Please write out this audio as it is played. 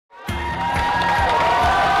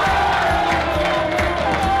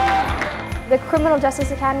The Criminal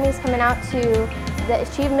Justice Academy is coming out to the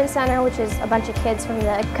Achievement Center, which is a bunch of kids from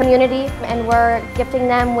the community, and we're gifting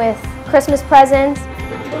them with Christmas presents.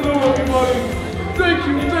 Hello everybody! Thank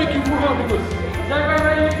you for having us! Is everybody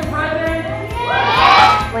ready to make a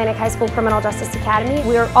Friday? Atlantic High School Criminal Justice Academy.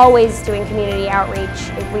 We're always doing community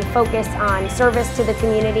outreach. We focus on service to the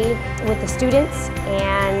community with the students,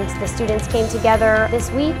 and the students came together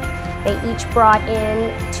this week. They each brought in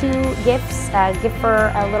 2 gifts, a gift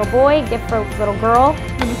for a little boy, a gift for a little girl.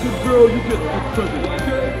 You're a good girl, you get a present,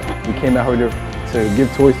 okay? We came out here to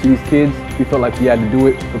give toys to these kids. We felt like we had to do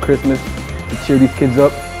it for Christmas, to cheer these kids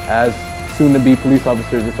up. As soon-to-be police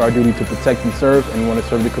officers, it's our duty to protect and serve, and we want to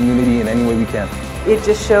serve the community in any way we can. It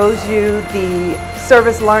just shows you the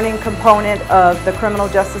service learning component of the Criminal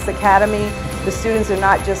Justice Academy. The students are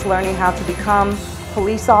not just learning how to become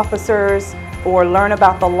police officers or learn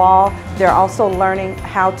about the law, they're also learning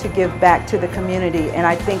how to give back to the community, and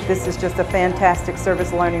I think this is just a fantastic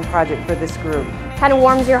service learning project for this group. Kind of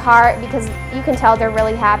warms your heart because you can tell they're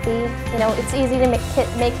really happy. You know, it's easy to make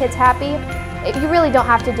kids happy. You really don't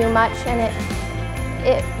have to do much, and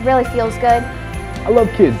it really feels good. I love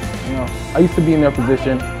kids. You know, I used to be in their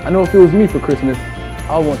position. I know if it was me for Christmas,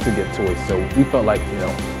 I want to get toys. So we felt like, you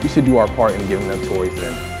know, we should do our part in giving them toys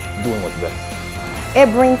and doing what's best. It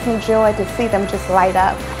brings me joy to see them just light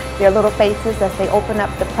up their little faces as they open up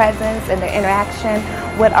the presents and their interaction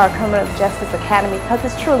with our Criminal Justice Academy, because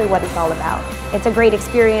it's truly what it's all about. It's a great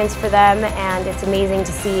experience for them, and it's amazing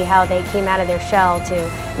to see how they came out of their shell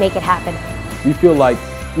to make it happen. We feel like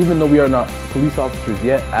even though we are not police officers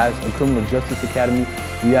yet, as a Criminal Justice Academy,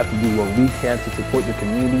 we have to do what we can to support the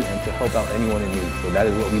community and to help out anyone in need. So that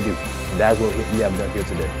is what we do. And that is what we have done here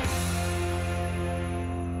today.